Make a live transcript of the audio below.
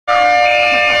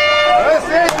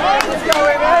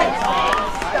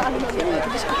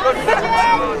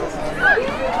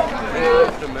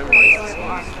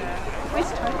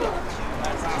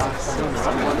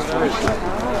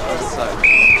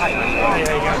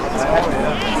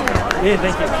Yeah,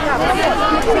 thank you.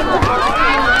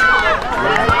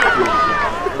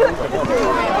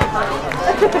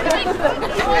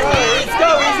 Let's go,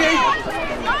 easy!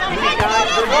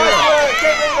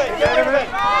 Get rid of it!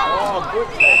 Oh, good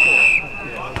tackle.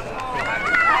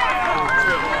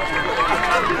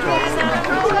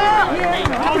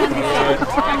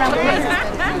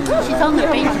 She's on the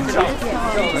bench today.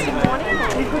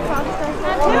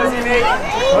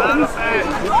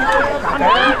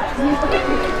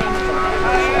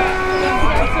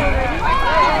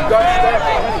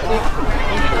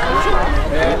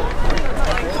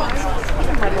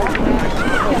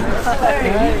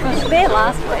 She was there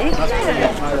last week.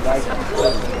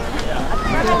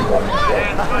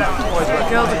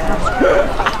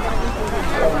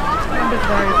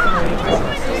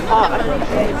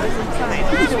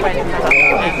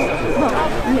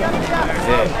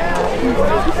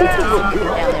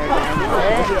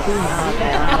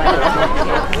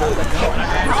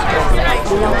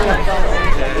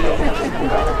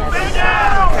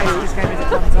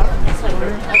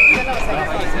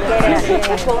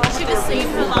 Should have seen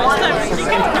her last time.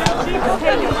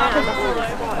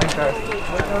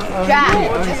 Jack,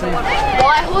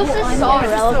 Whitehorse is so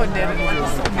relevant.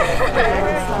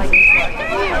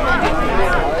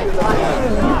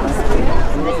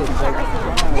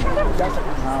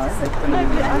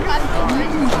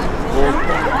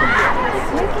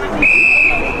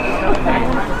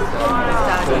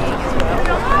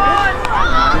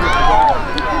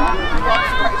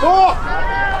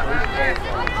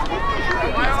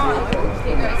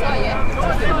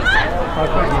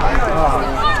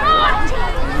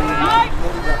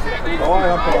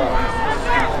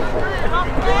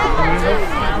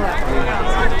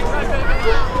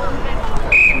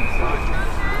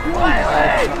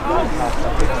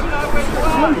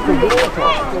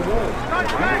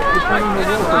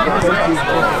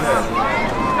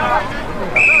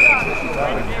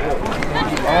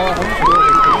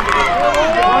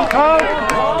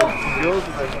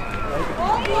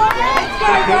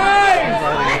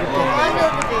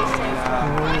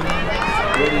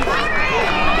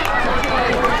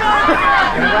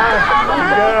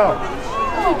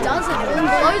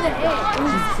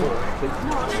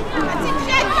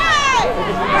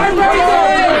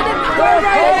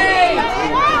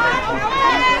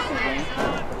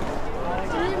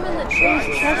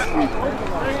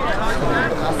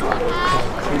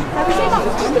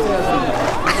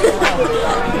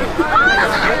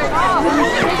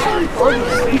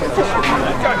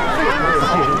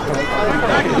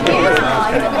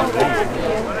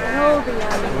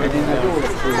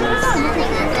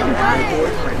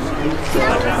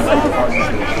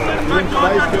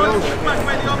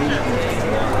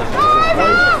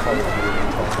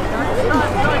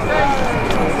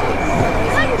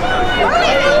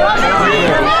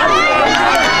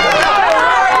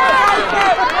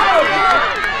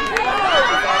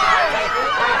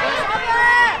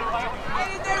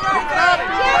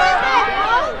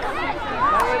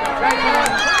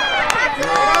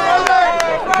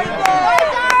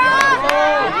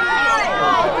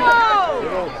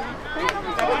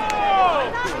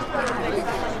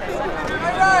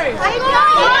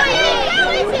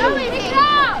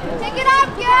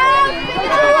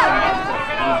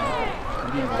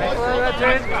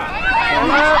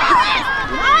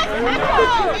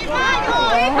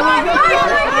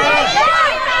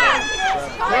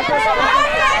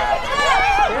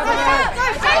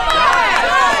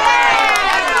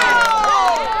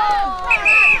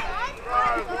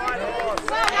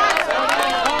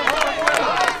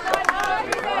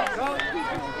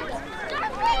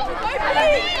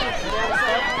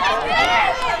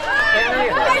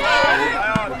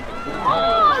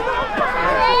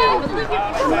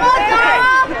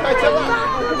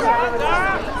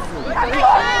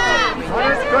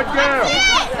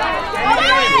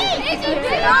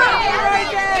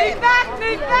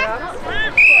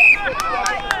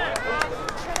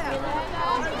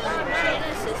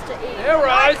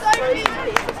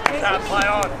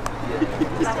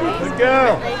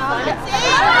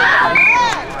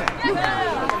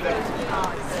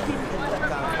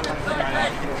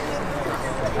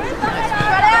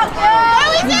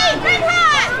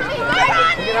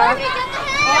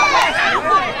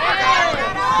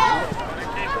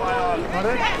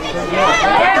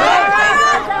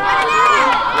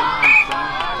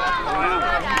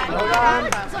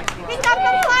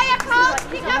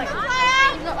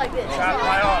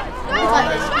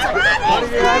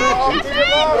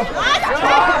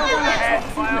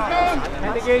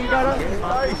 And again, you got it.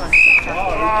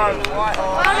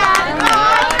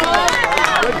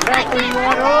 tackle you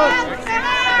want on?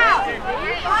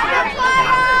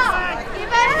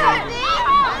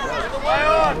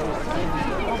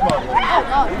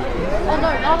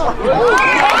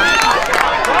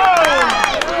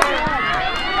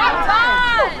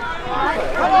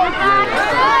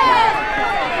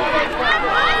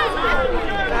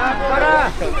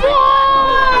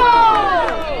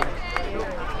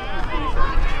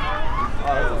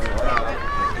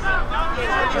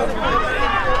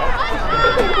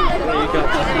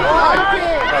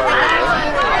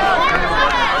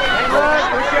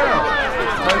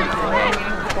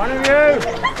 One of you!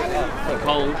 So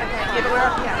cold.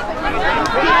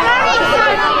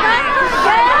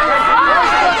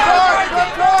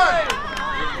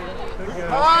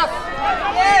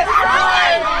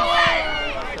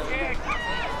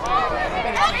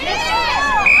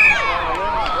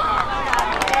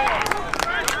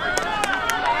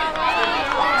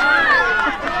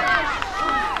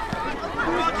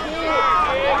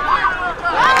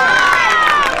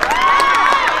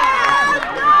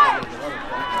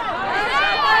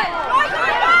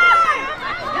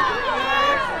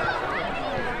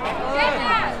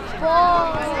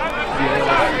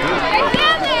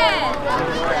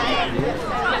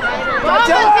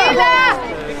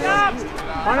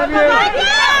 One of you!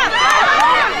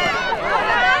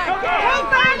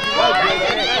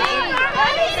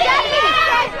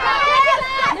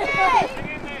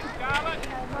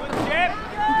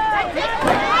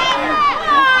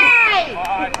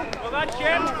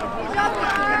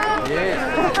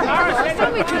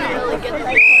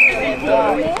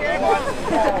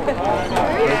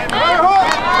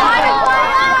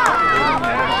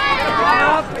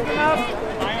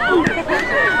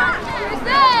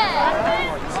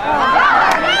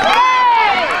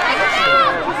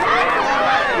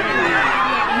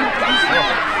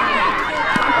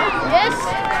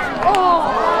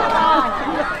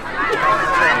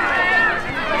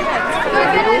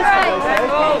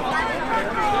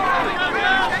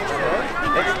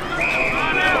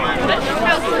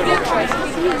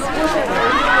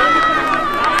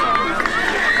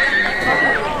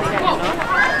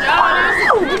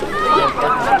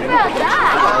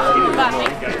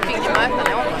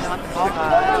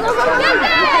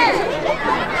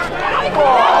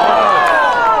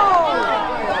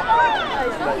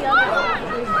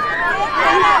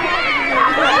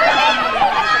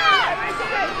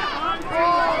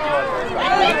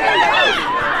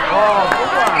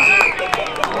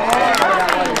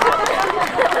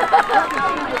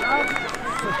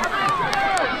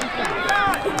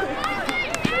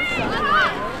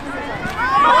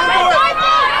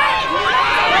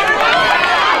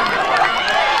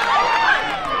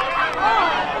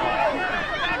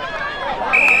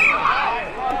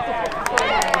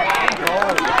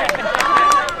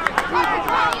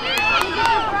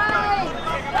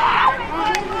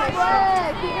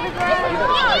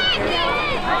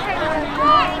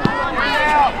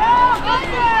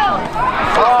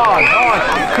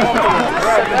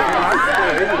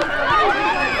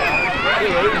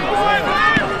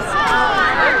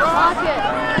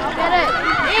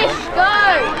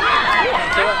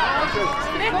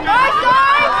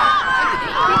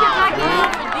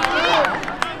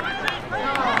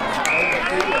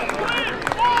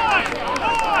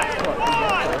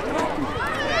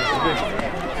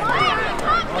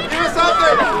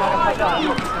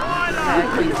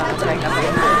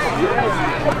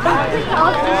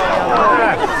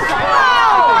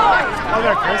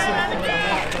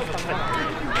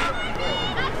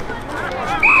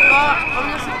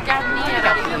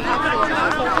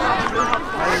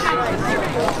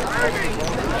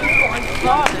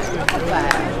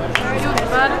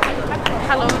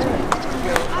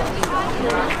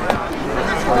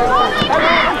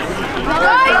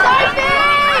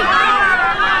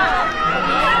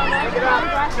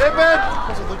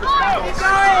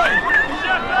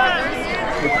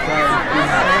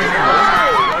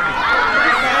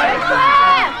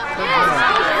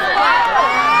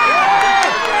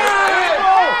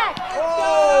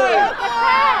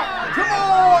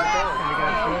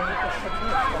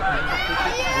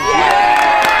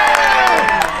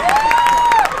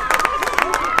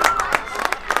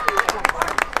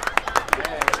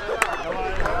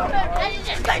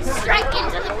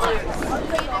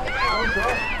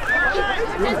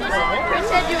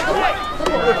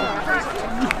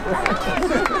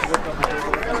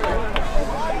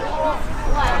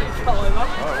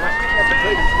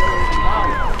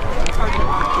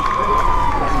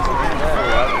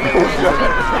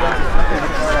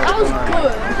 That was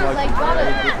good. They got it.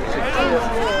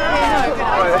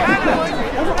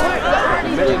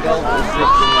 Many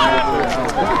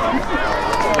goals.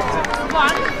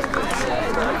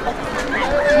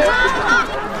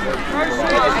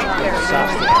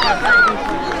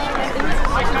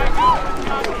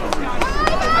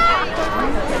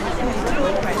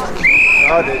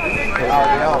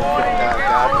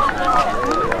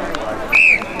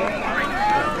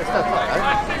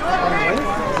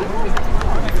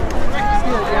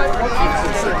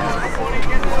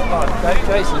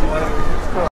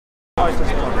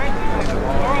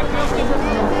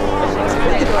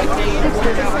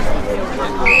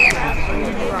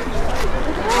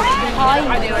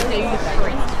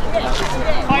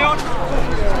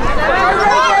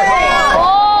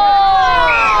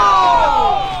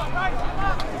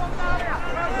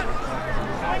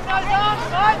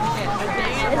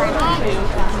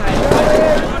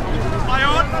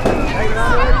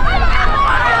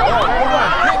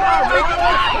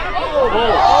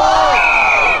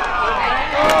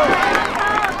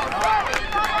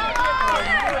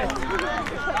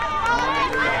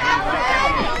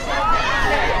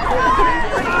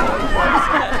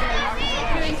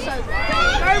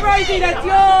 That's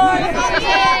yours!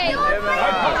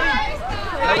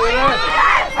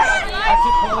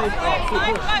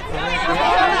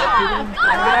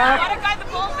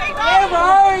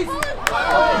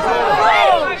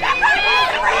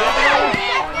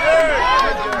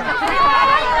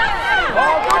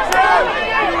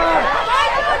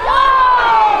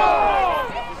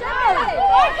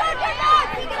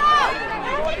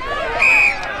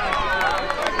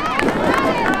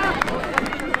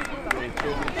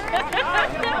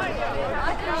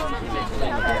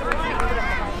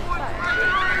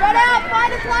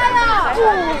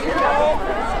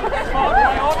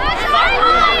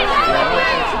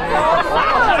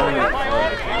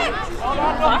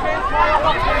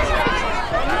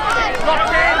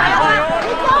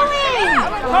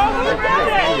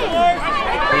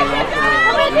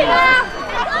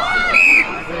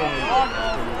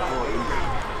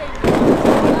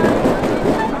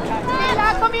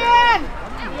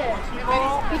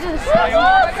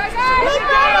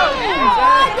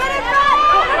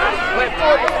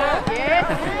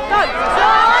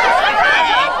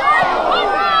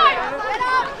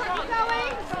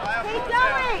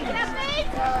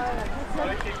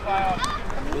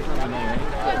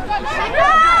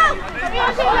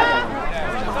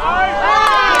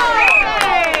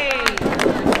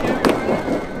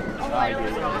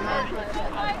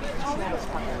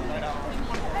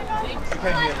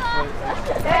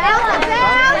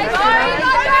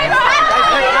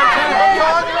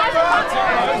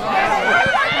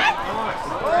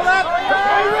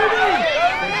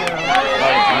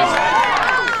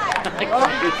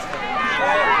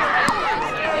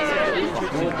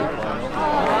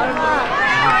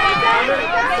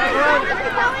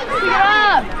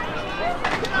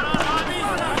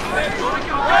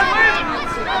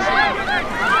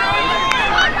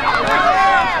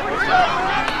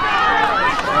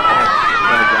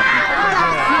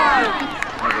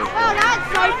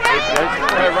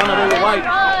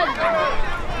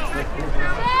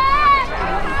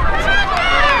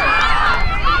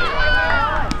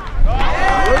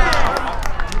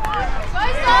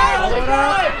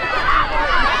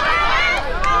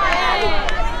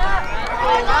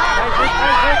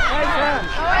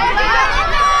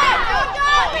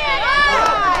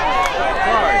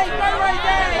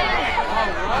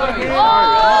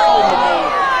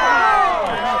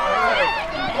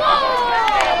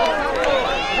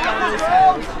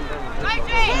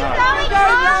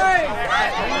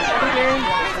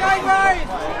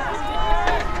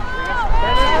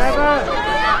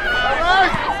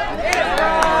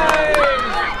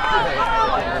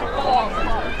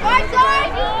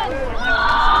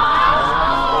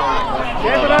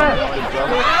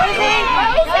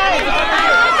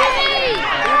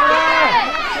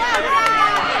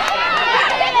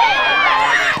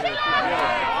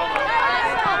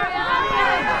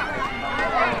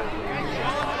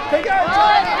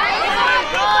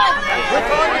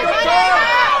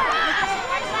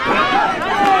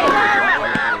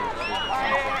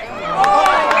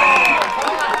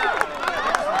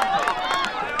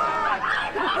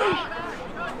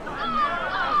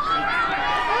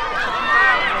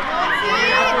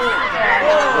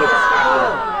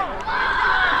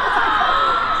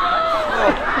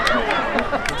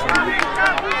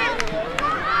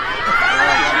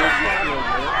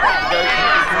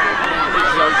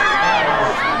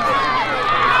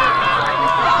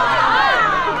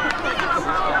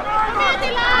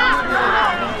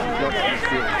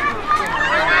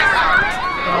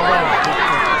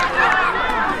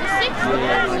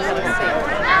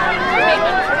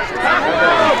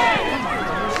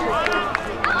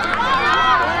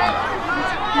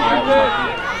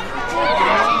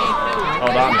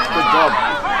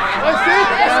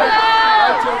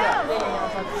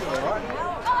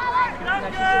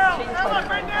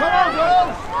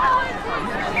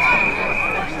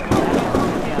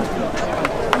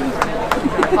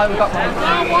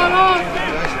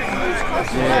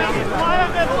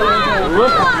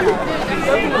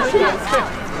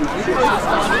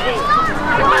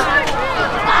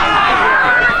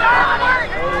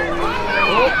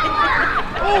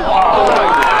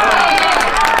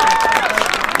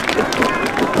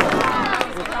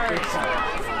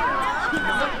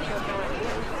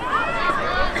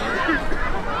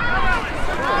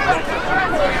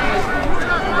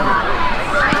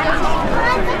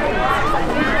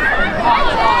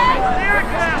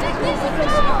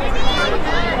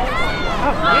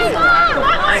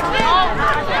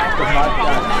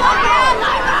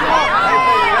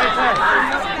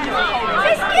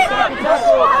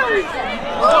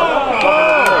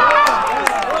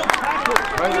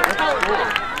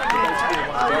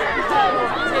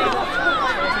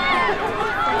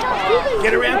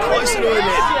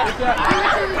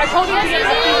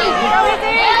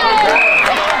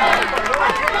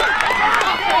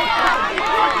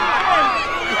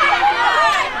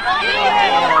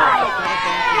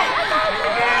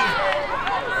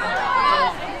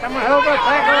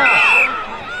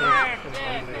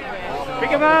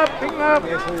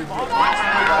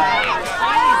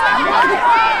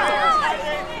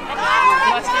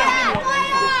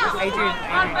 Adrian.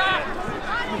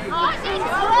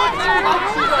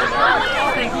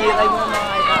 Thank you. They won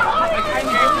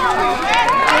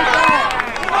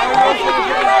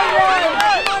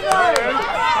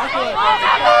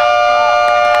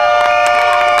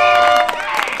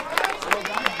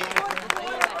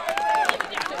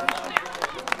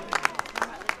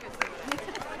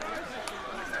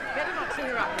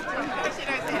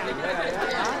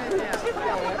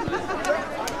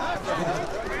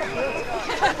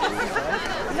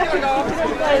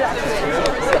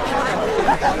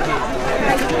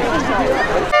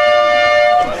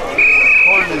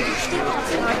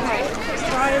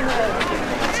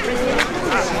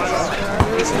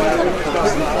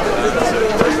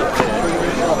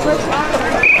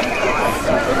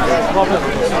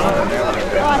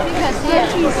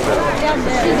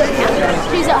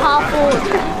She's at half forward.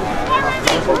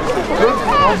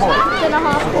 Then a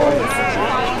half forward.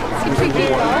 It's a tricky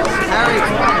one.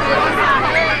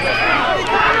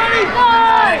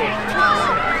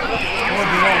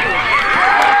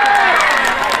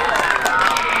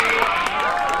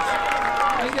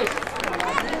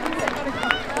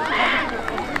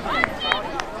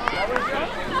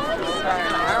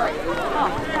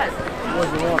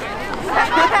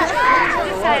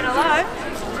 Saying hello.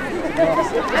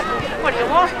 What do you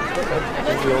want?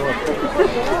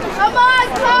 Come on,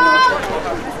 Tom!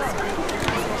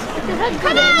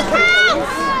 Come on, Tom!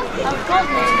 I've got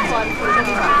this one for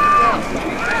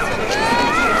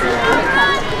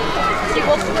she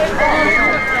wants to go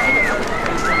Alright,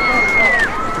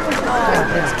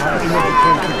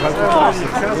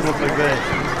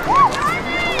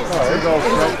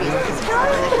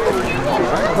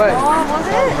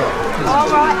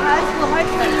 guys,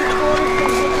 well hopefully you scored some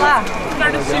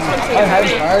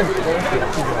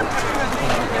good luck.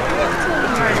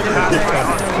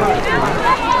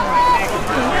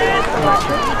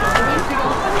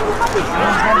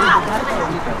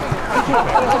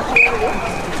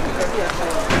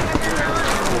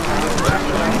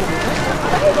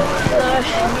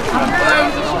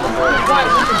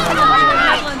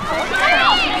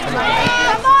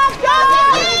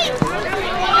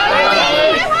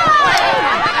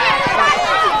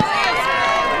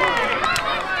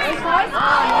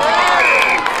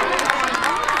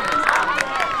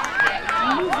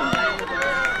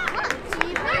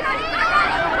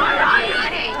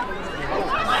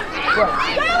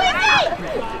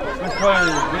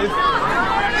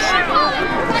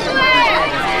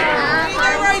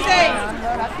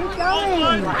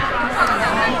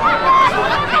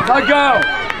 Go!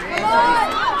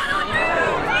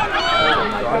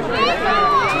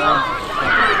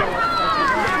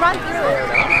 run through it.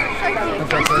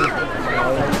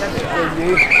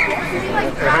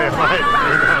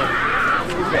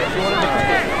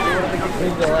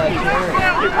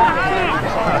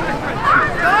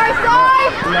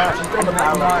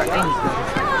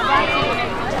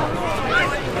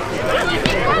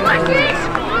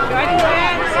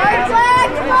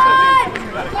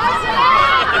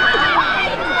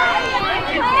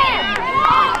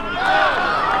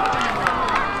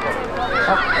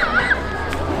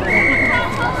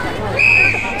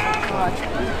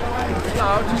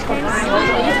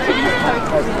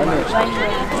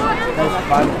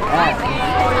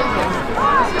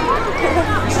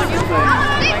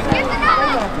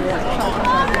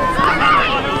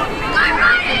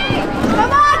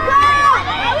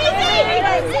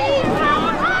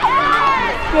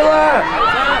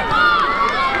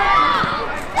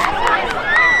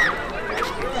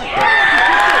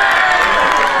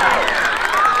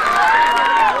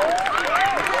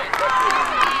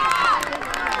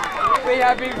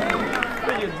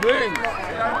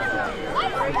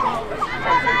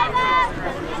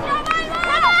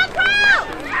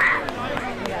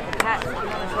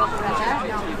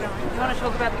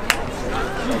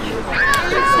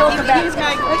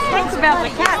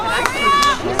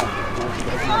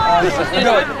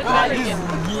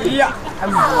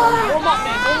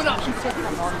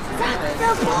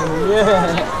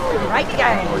 Great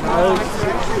game.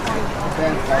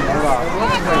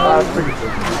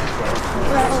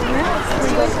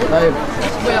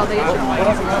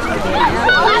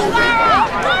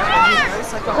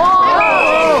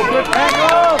 Oh, good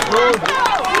tackle! Good.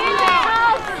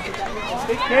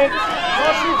 Big kick.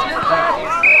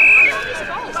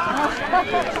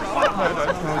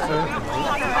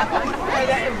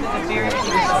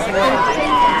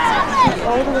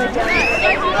 All the way down.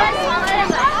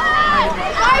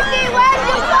 Darcy, where's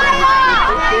your fire?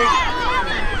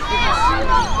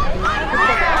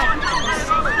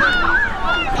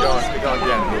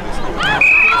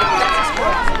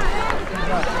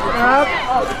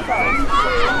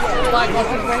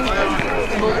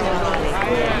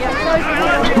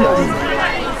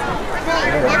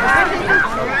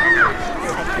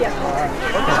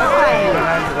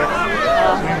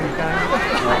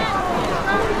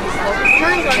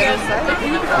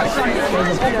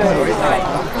 How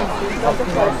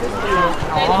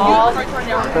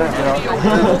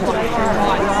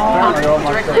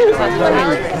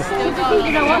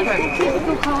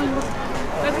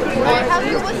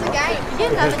good was the game? You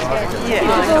didn't have a chance. Yeah.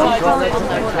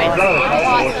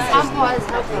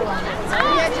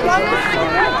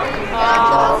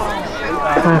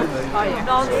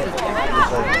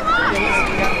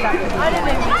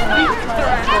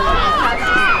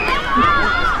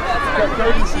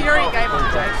 She already gave us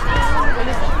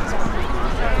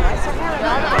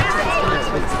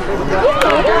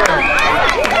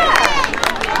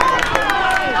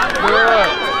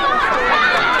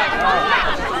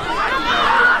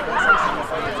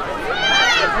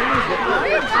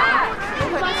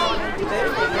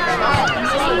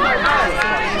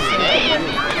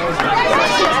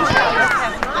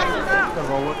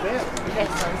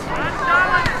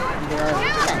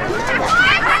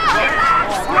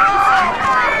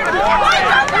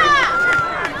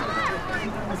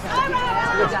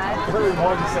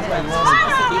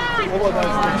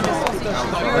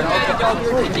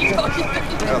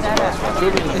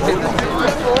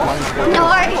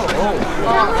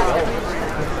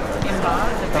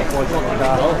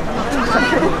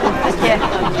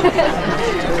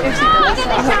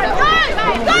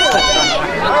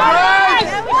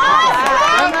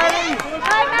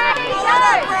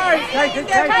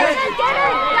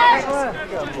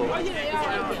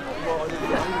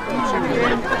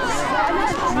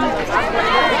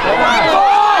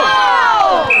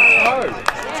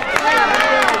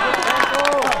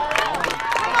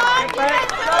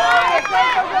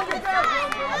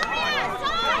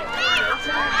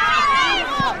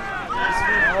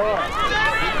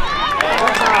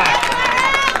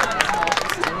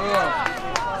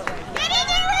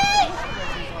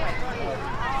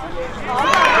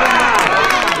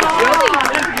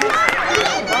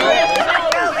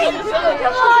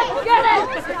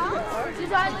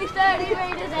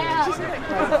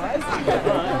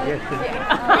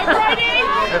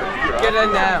Get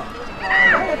in now.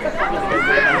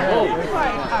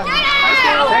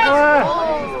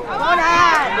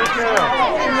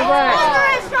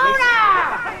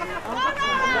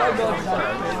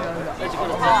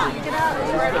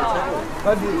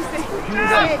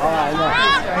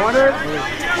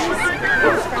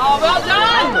 Oh, well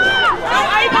done!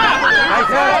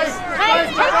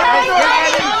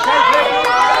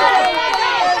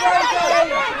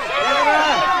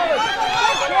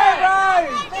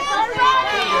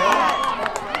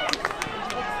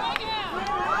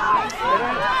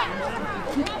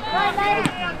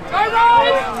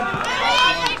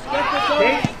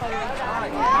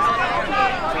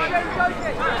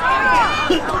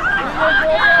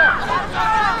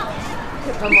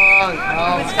 Come on.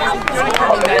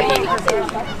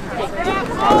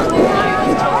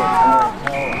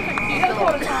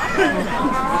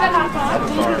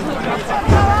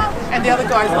 And the other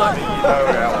guy's like,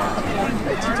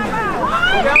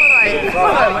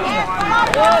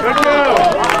 Good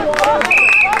girl.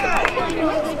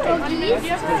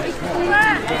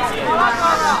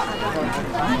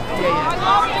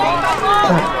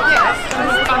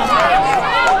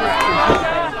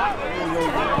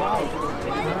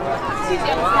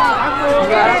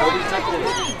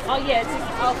 oh yeah, it's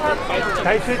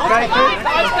Take it, take it.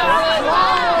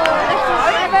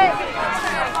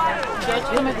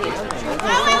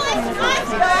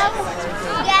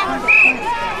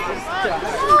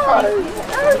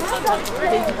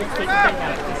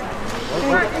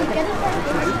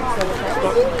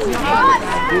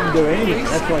 Didn't do anything,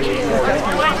 that's why you did that.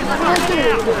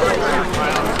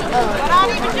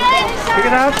 Pick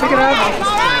it up, pick it up.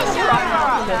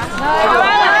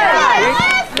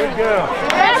 Good girl.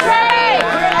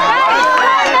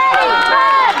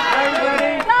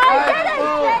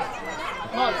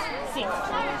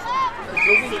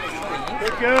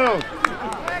 Good girl.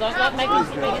 Don't make me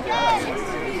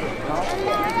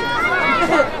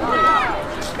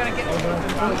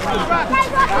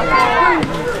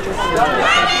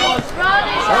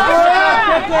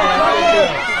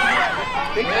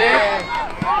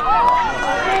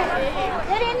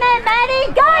Get in there, Maddie!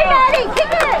 Go, Maddie!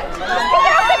 Kick it! Kick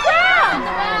it off the ground!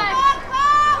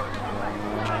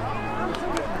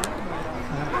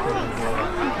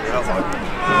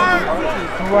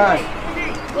 Right.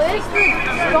 Where's the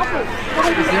stopper?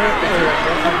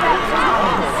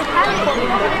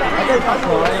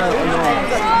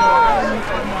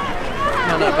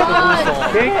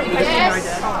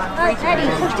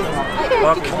 Eddie.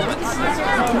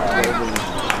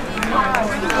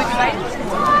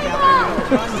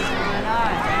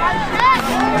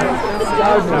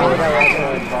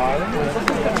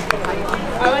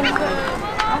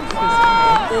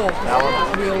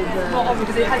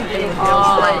 Because it hadn't been girls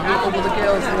late, all the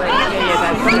girls late.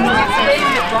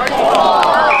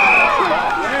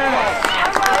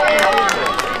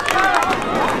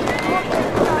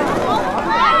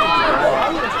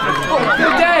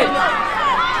 Good day!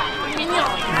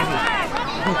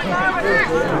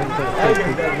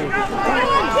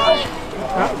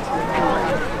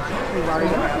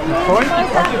 Point?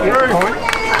 That's a good point.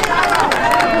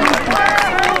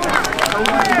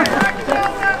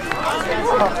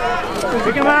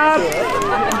 Pick him up!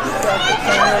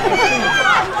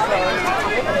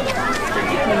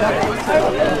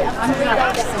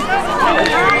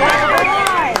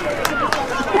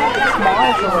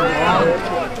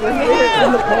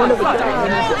 In the corner of the game,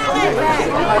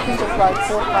 I think it's like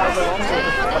 4 or 5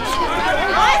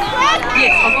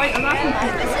 Yes, I'm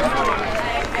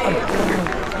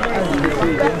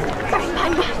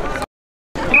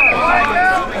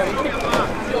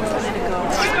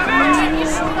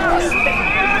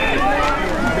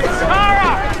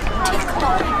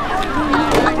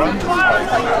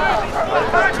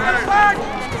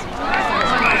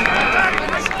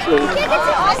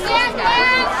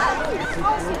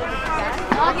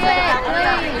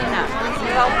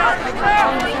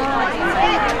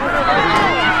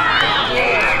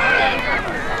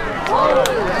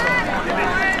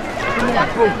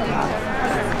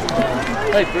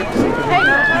Hey,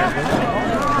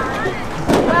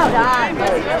 well done.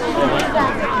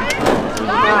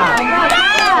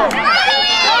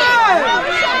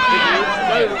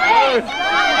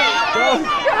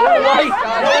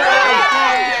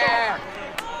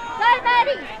 Go,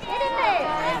 Maddie. Get in there.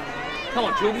 Come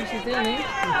on, Julie, she's down here.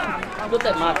 I've got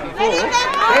that mark before.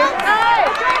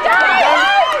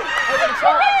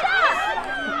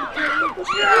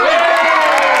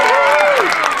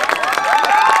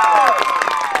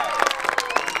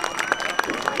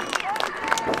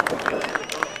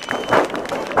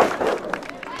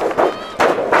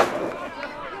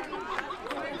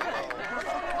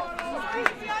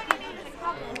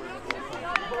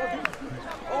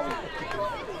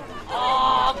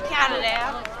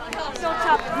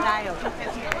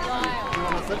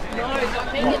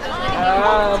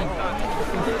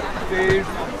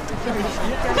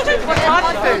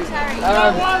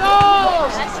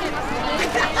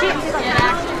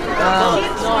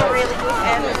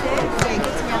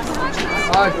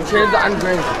 Change the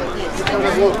ungreen.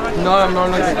 No, I'm not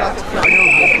looking.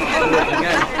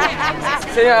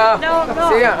 See ya.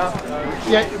 See ya.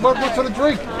 Yeah, what sort of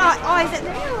drink? Oh, is it?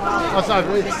 Oh, it's not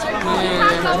really.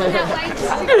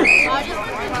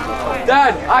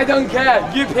 Dad, I don't care.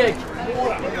 You pick.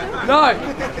 No.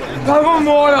 Come on,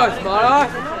 water, smarter.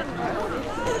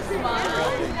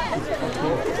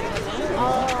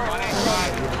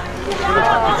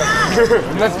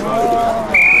 Let's go.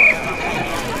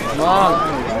 Come on.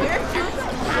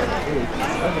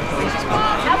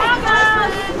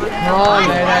 Come on,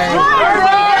 Lady.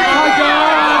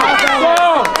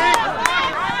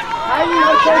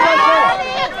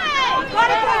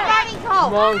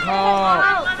 Come on,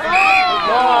 Carl.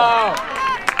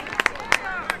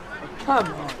 Come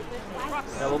on.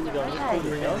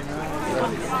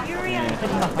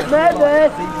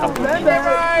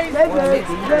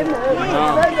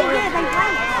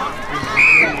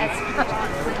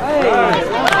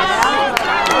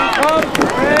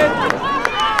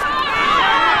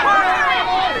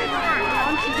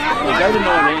 Go to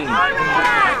 19.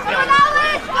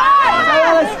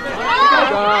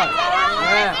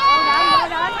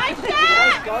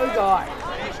 Go, guy.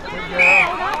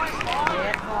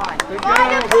 Good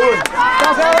girl. Good.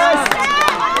 Stop, Alice.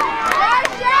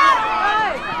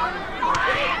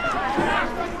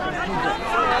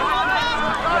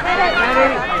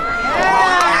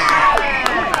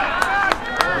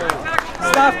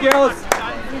 Stop, girls.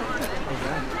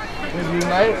 With you,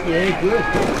 mate. Yeah, good.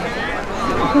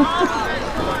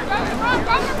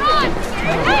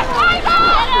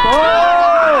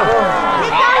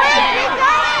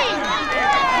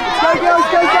 Go, girls,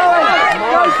 go, go!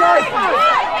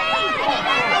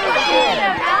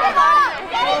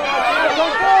 Go,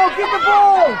 go! Get the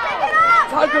ball!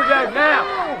 Tucker game now!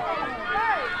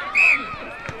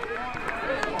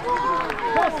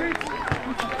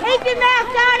 Keep your mouth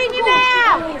down in your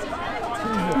mouth.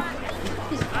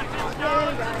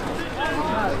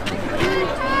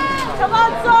 Come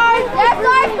on, Zoe! Yes,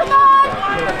 Zoe, come on!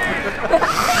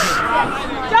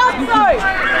 Jump, Zoe!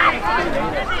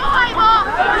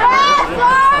 Yes,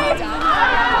 Zoe!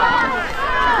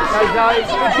 Go, Zoe!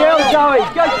 Good girl, Zoe!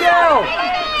 Go, girl!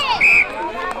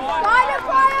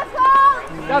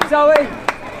 Stop, Zoe!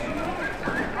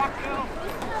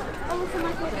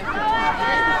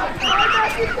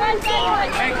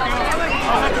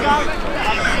 Come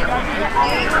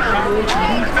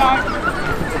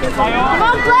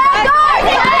on, Claire, go!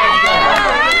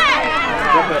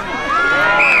 Drop it.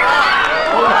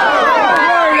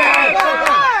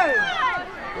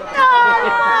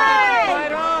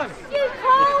 You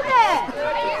called it!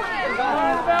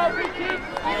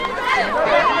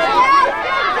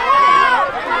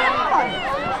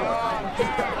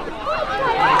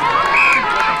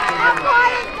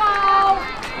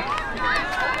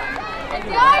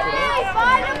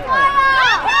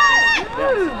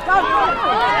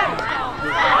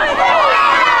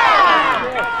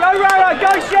 Go, Rara,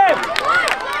 go, Shiv!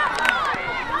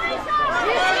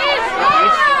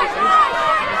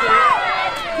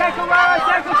 Tackle, Rara,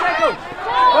 tackle, tackle!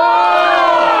 Oh!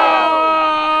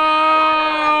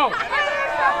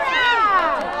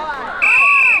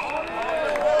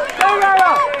 Go,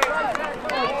 Rara!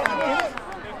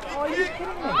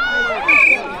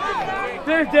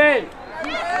 50!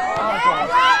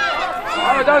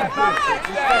 Oh, done!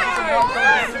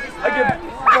 I can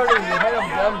put it in the head of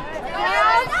them.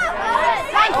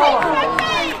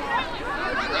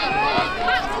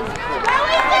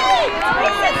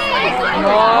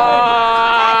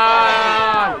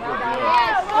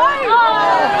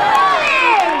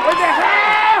 What the hell?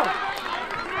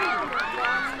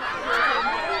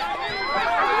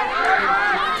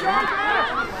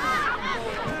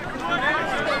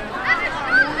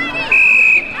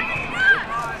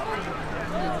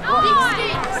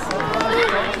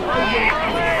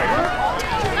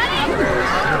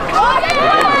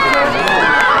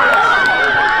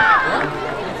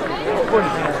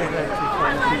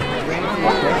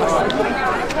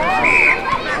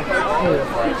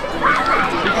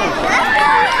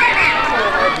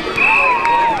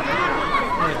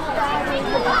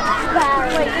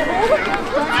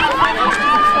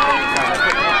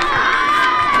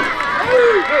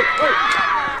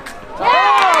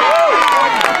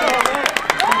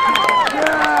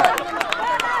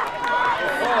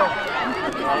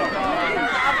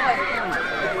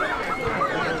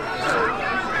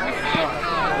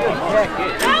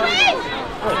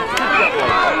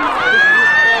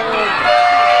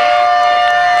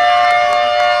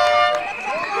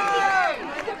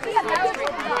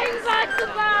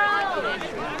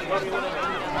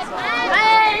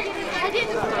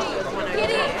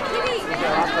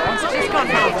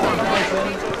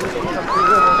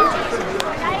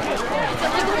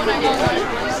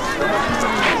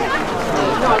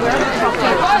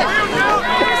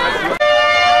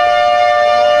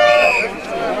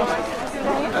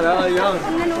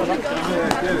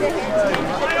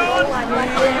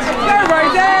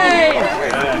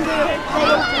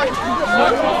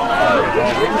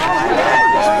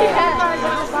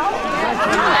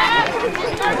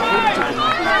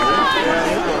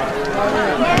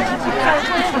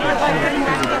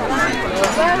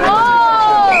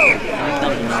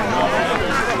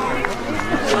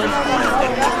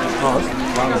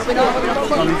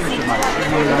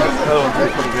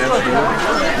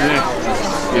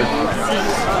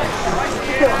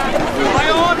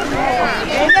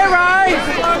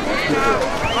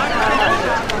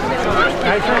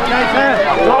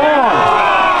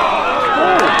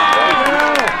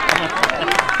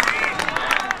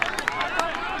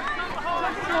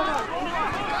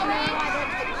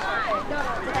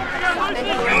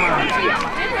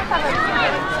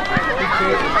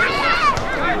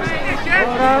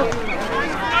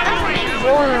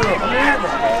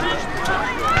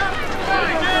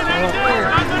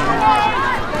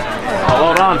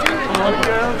 Well done.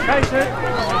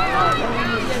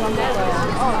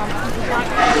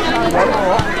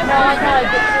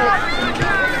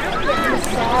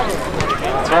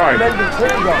 Sorry.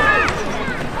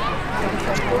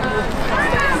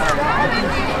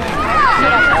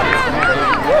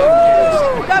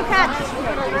 Go catch!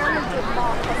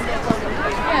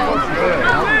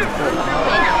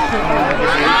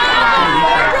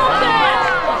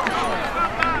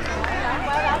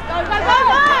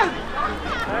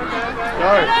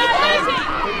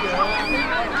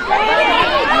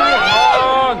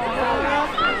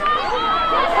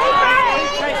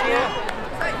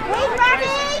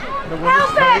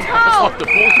 Off the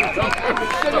ball.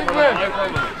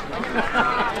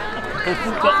 It's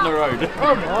just up the road.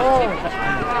 Come on!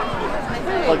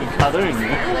 Like a cartoon.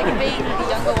 Like being the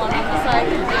younger one on the side.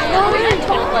 Yeah, we don't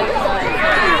talk like that.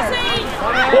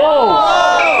 Whoa!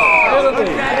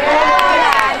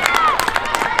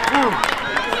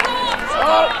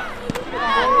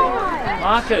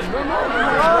 Mark it.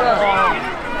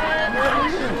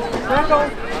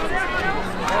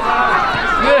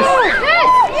 Yes!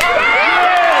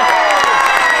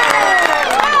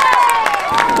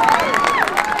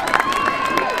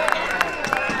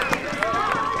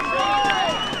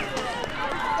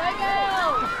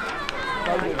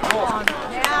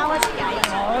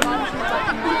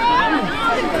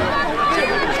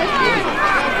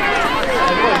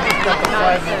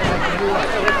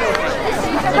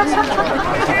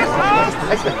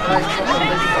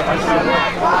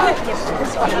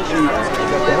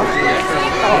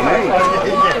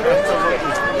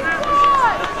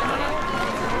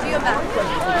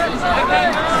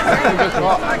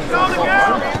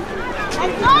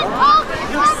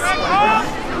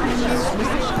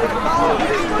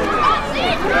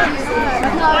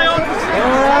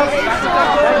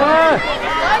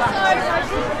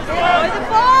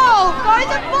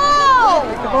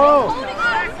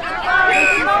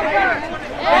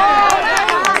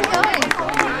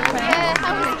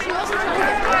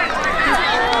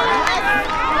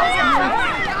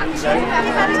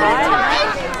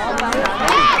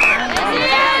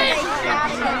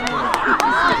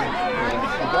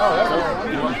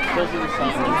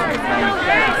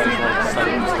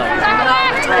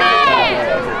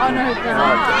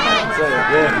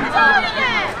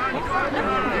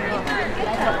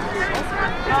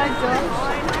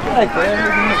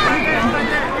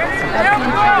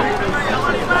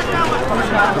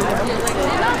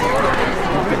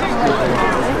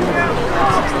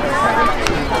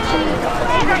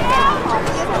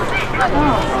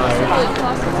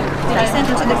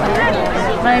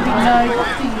 Maybe no.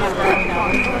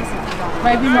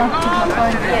 Maybe not.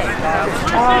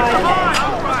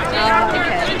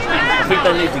 I think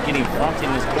they need to get in front in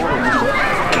this quarter.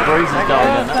 The breeze is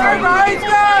going in.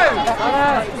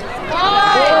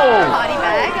 Party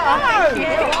bag.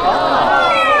 Oh,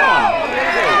 thank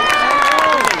you.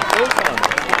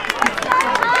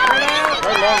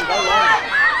 Go long, go long.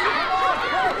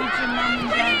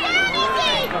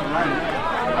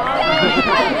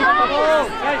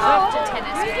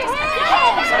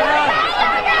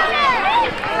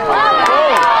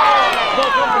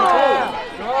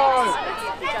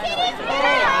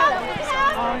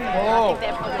 Well,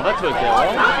 that's worked out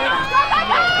well.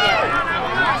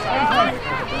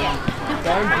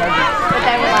 But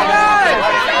they were like,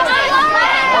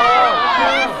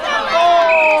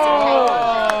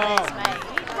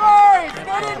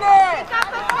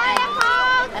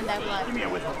 and they were like,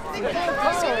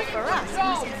 for us.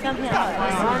 Something like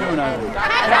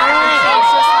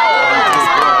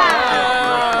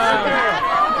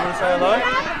Say hello?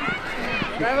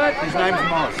 His name's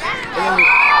Moss.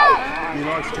 He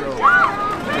likes girls.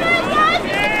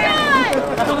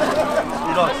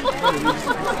 He likes.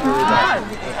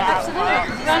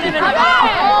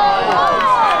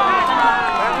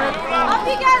 Up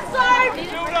you go, sir!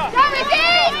 Go with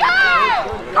it! Go!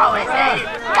 Go with it!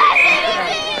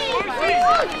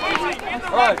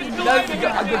 Alright, you guys do a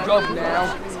good job now.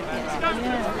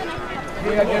 We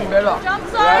are getting better. Jump,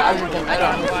 sir! Yeah, I'm getting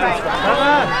better.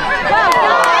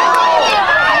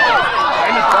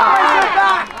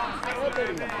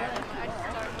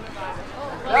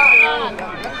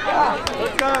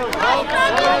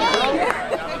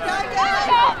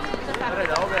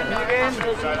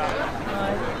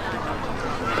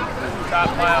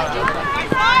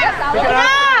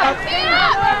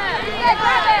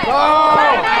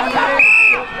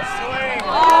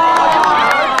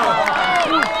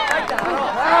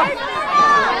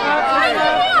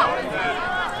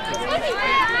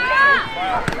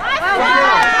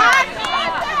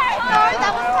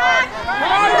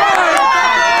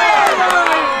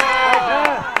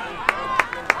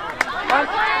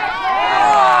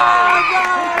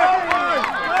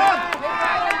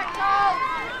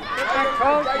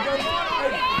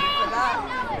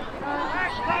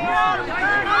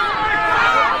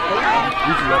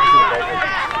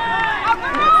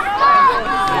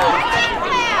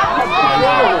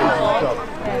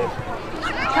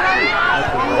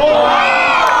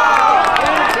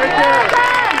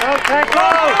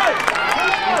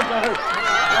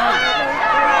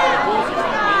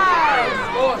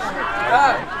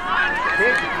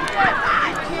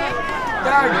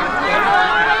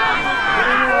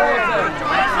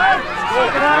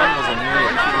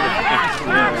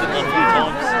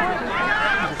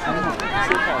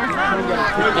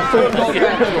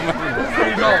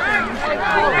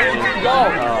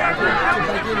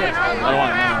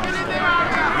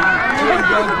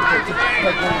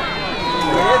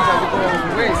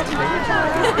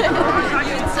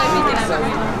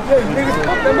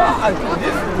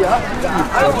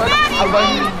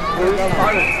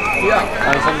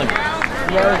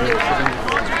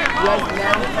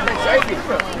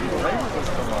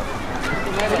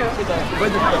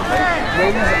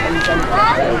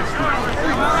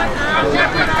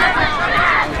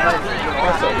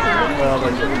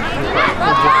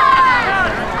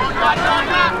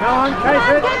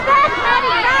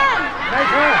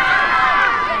 Let's go.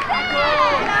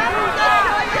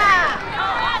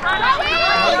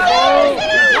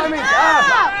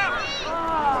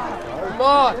 Come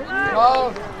on.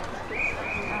 Go.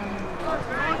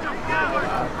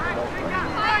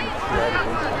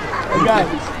 Okay.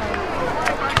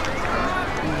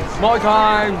 More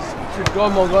times to go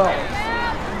more goals.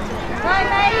 Right,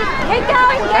 ladies. Keep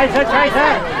going. Chase it, chase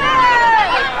it.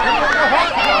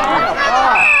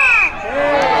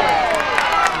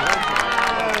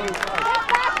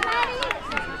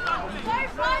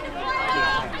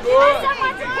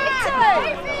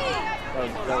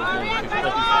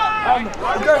 I'm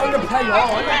going to play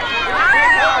on.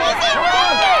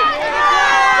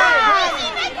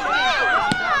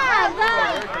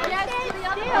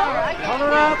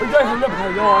 We're going to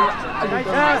play on.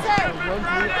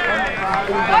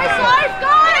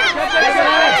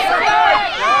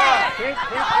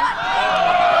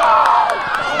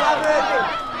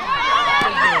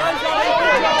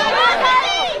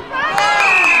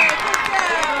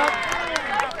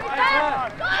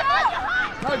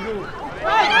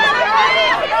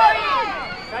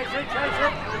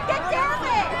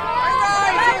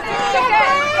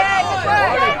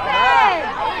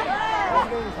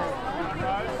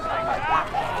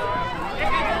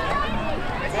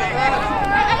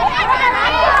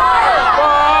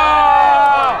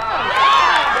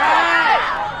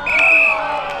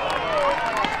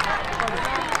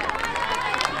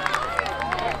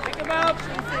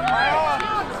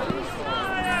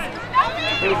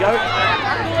 Here we go.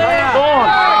 Go on.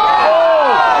 Oh!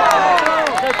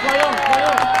 Go play on, play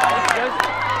on.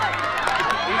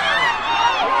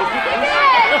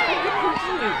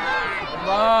 Come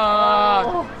on.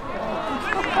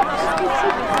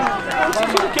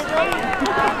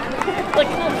 Like,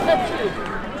 that's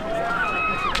you.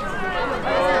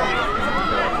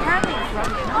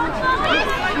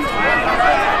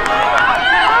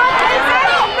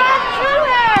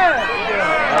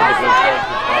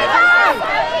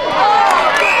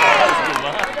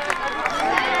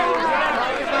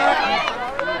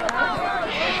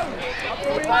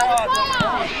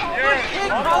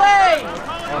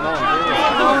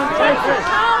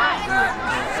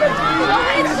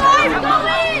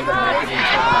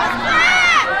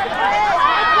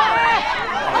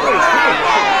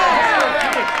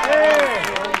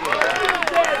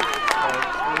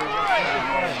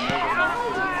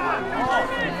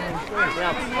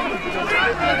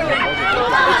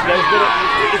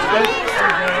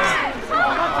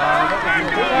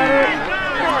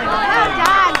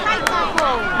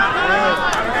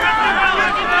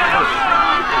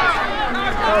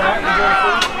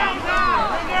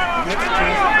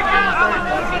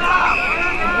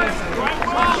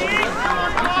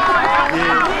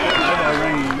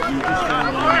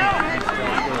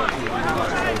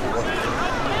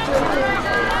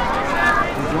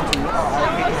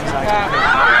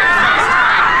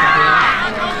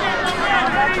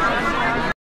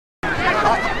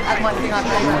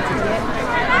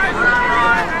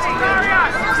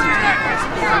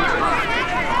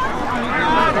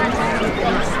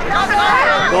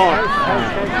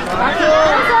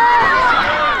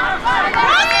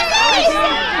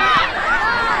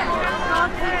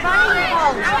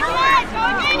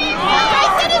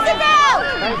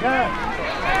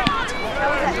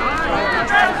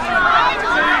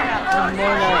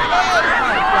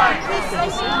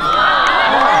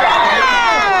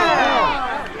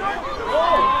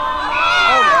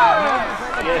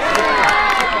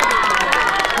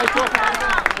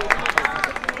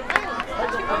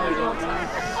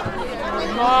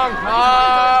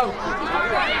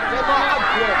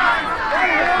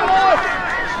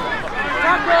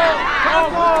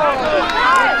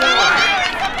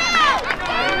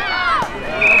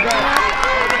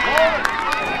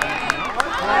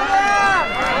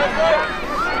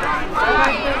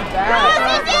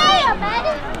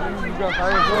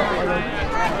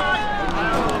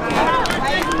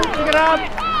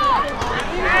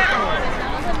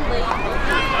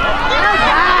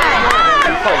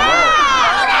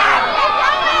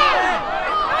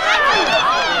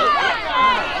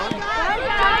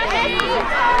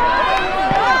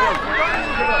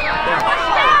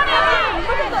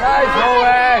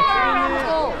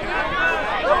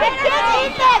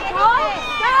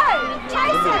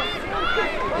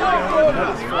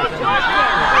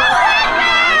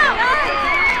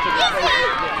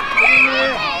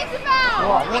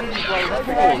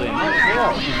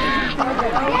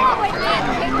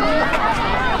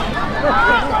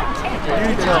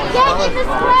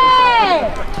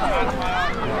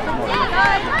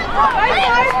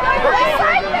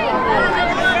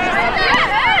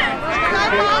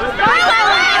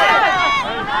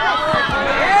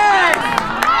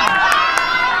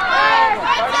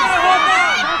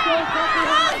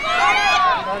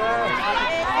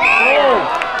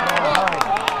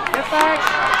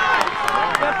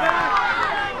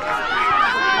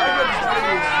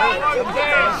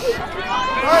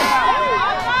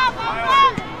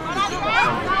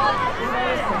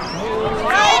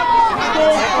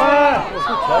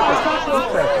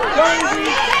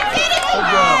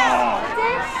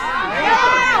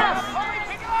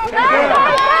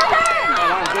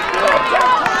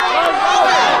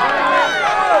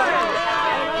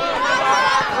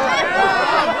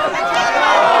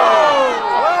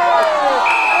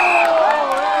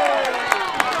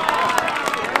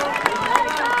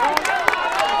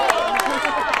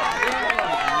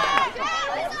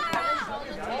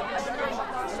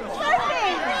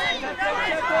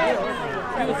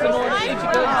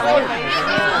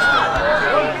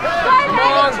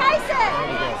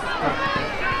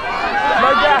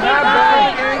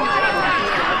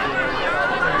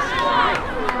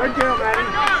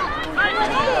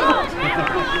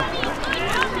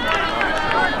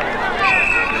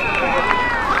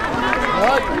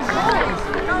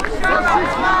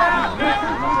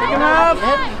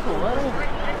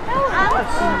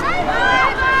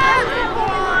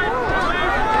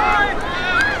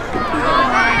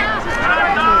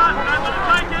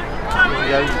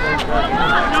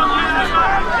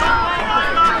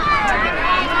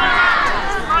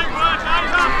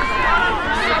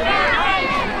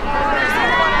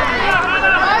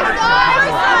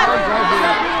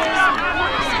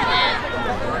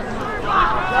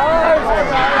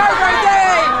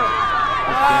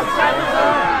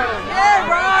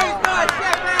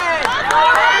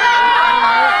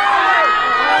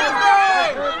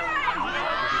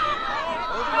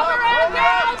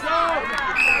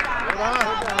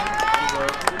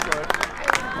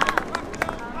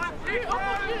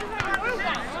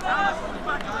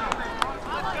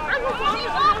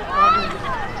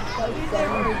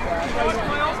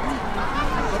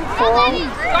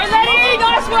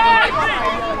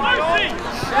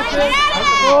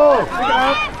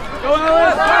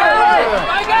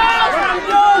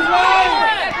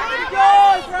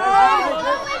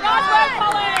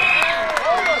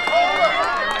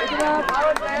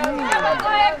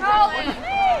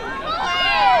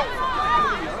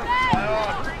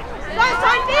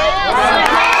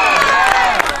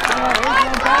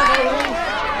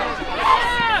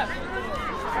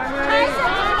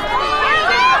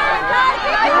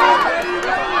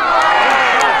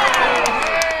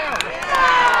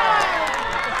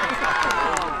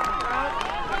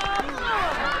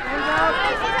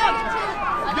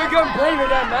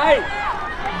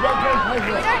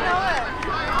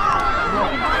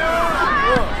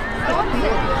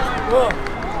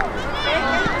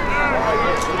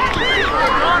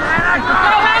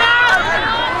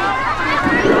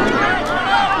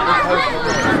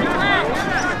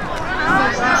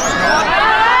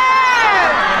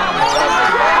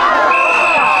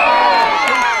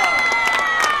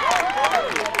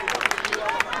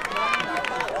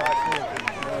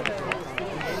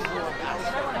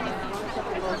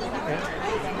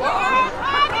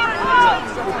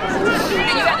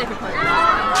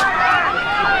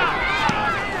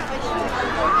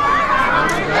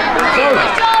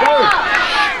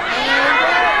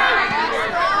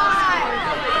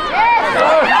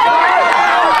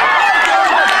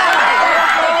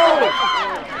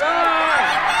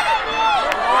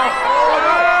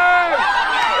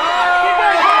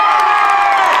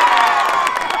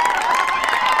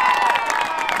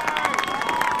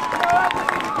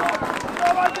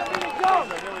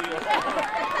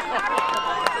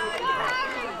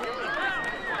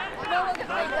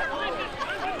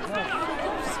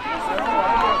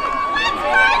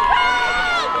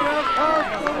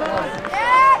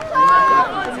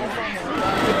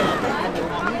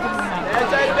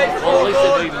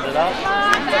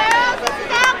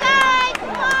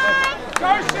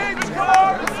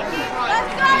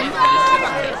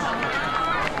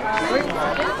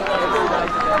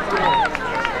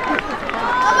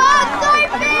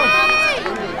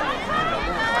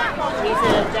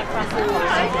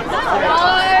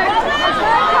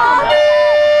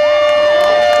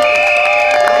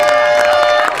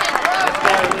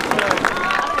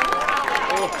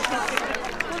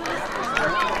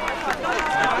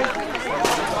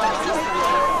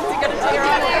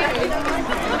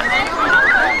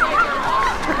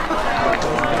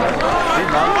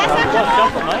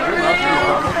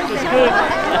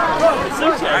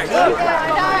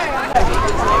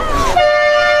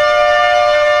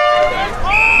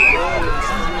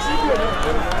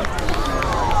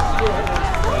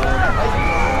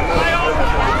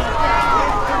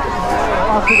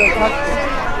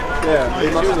 Yeah,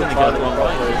 they must have fought them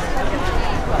properly.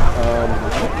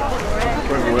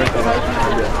 Pretty worth it.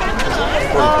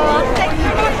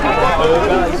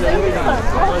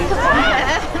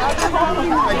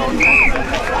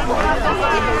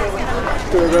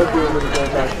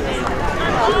 Yeah.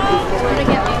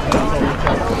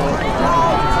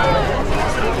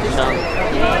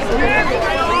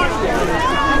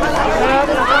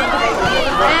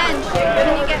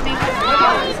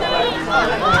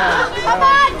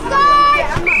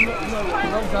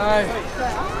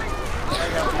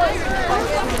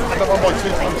 got one by 2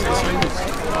 times this week.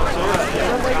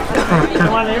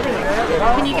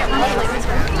 Can you get one of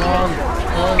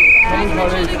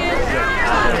those?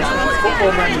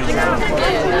 Football manager.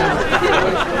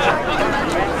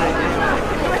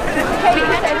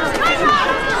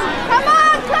 Come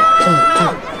on,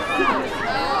 come!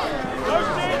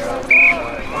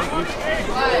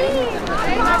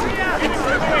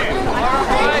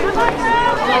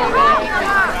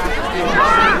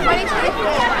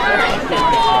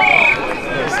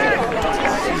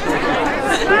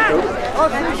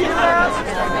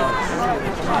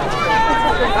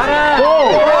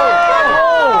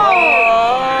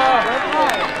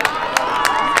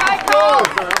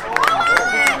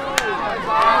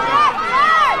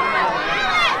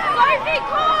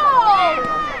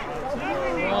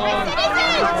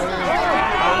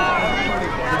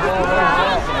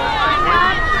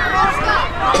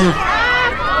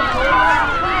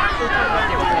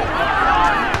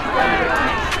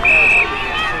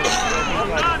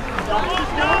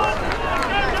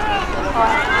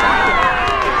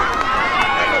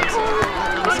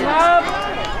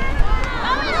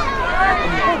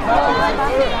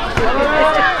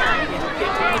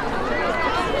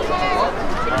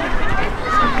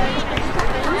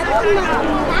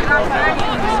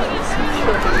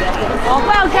 Oh,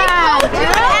 well done!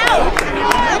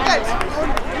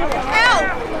 Out!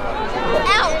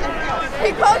 Out! He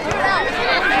called you out!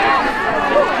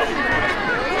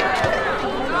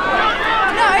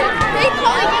 No, he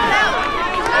called you out!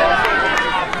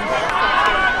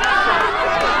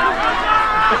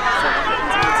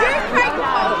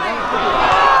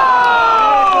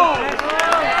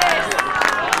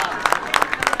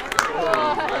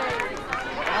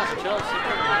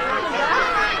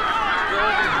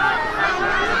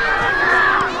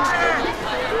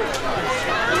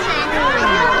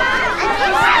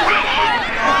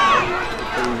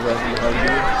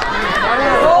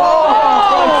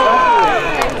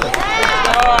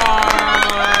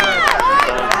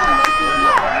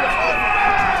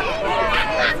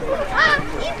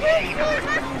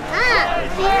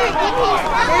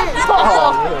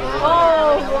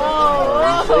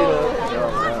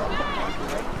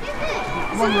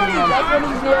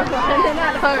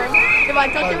 If I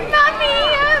touch him, Mommy,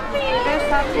 help me!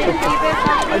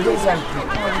 I do something.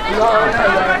 No, I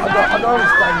don't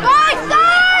understand. Guys,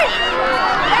 guys!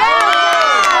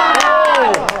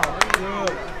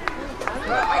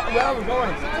 Where are we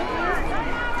going?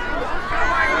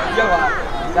 Yeah,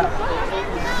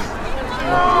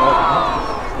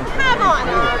 Come on!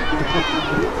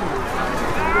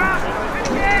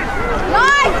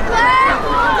 Nice, Claire!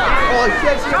 Oh,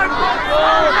 yes,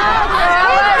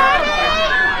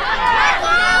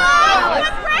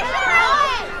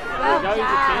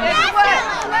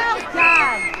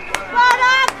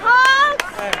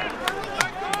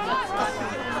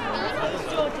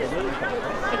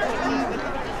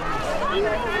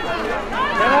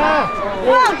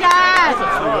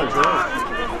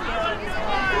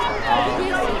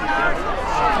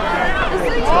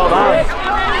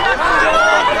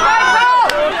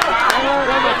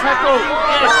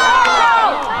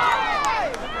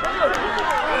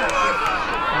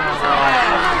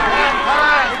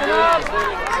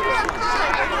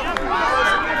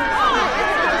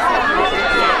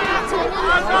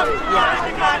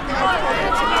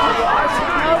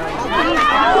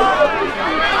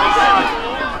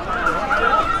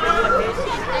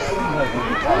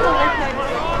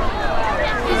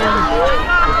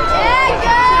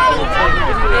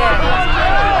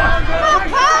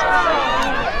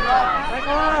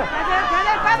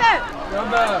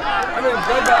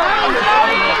 Well done!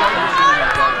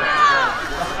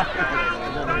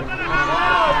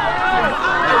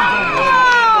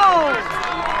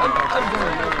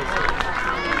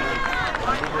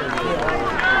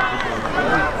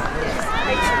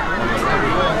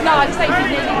 No, I just think you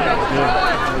need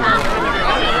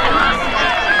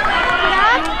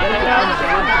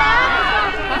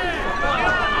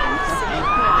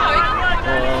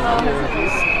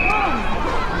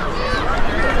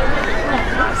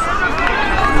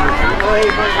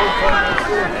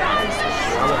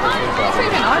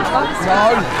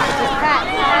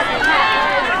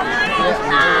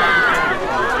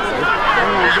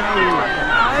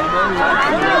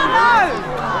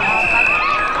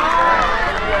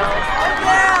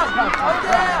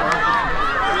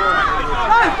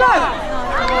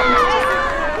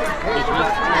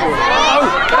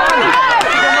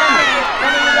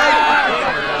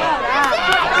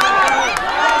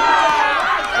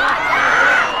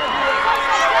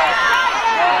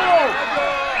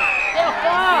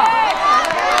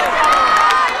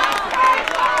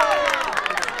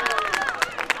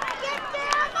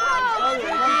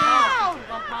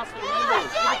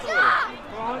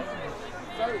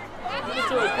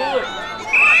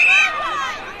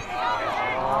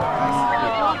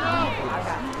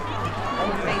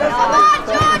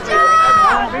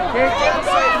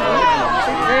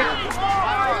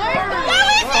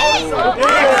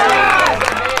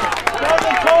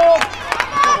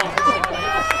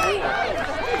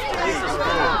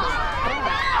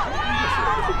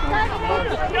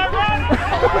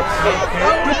Keep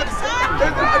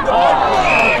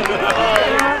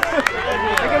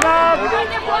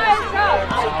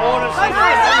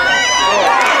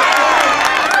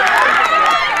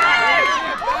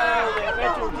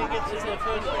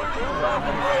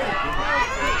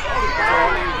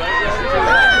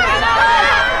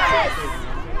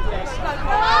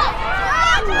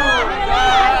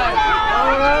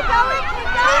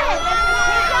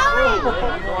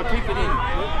it in.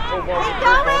 Keep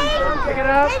going! Keep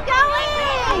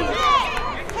going!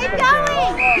 Keep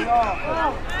going!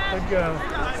 Good go.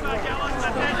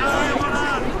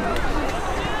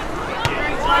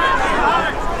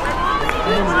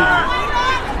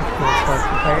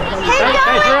 Keep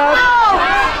going!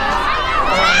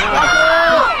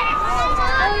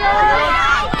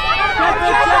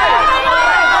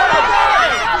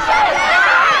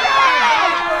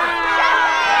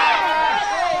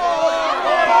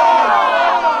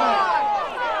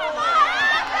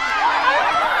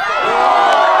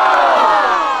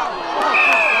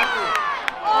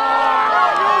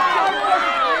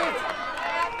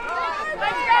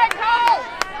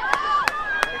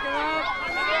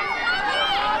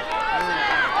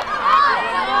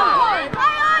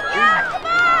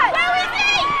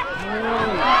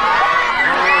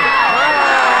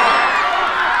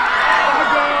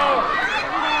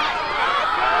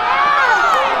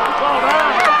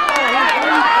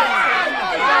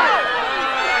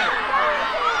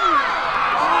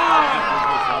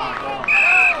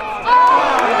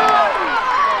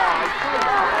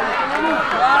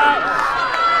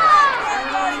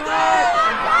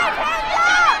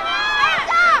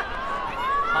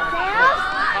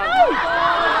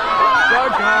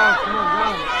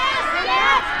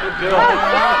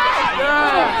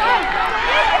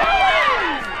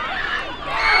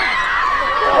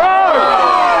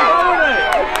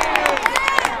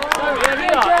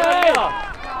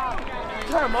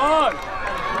 Come on!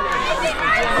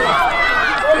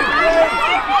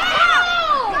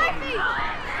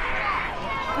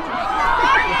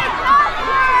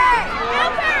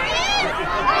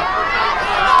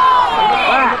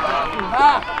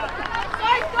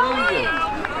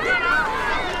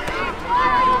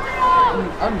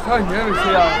 I'm so nervous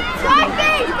here.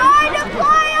 Sophie, find a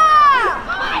player!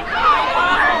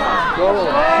 Go!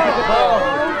 Come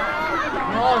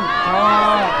on!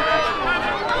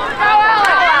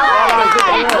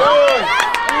 Go, you!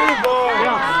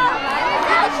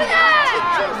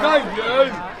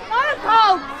 Go,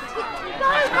 Colts! Go,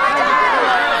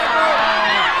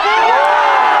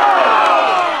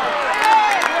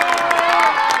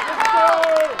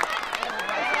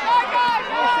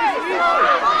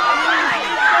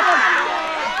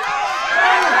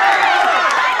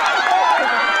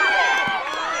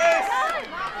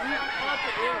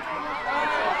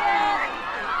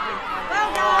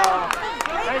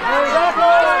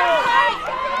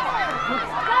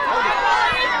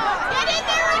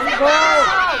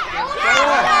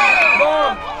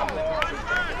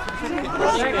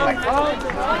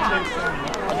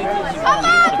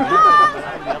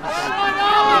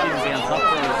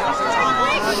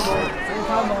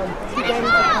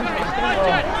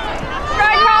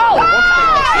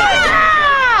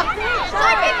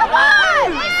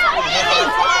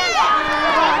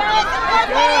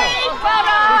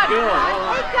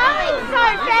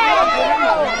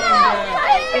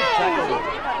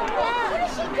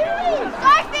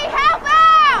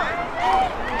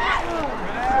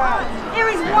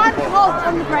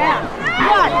 on the ground.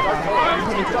 One.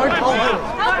 Don't call him.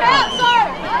 Help out, sir.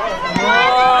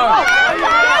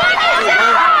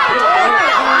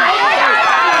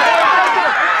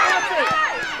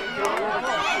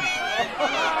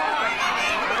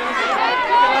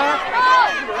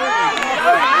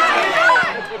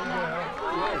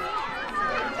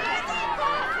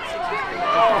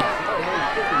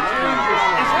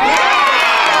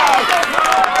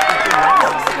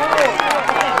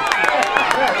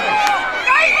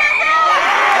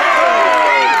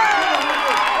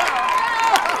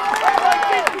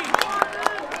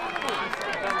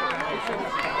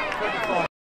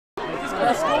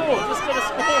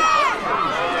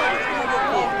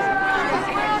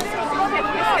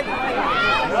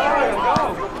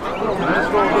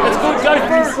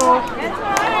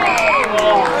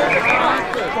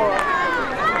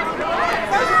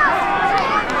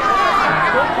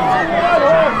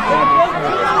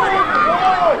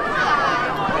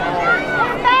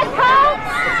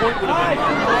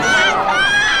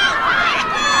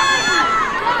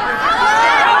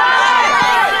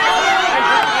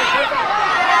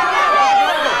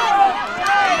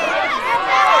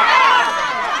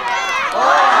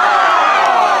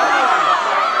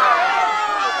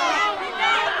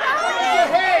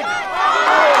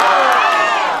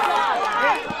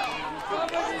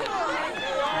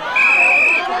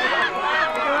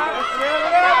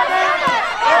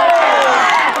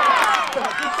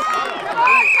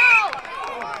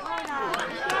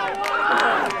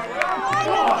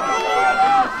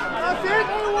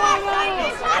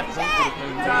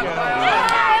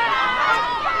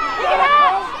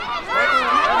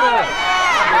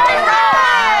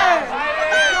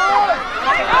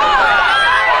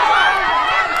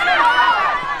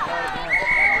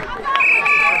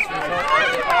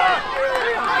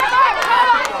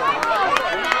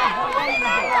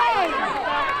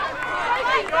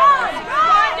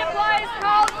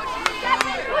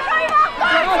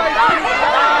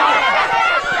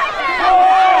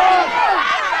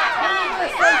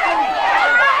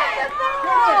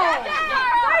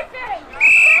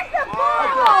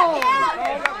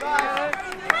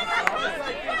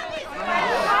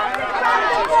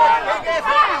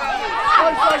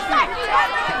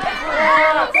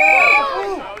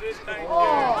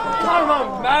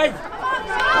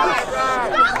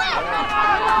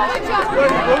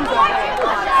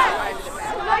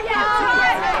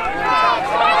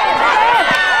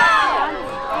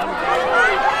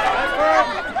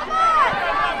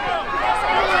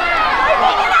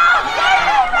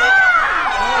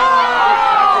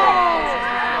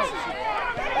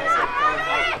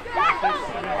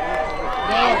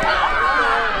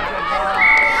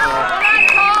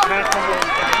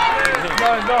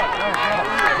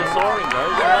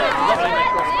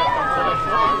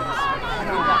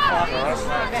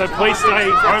 So please stay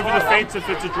over the fence if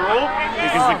it's a draw,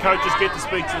 because the coaches get to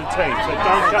speak to the team. So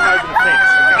don't come over the fence,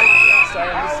 okay? Stay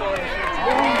on this side of the fence.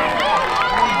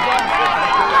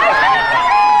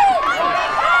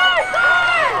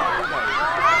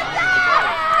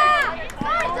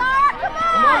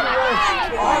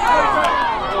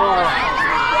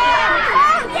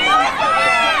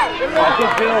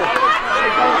 Good Bill.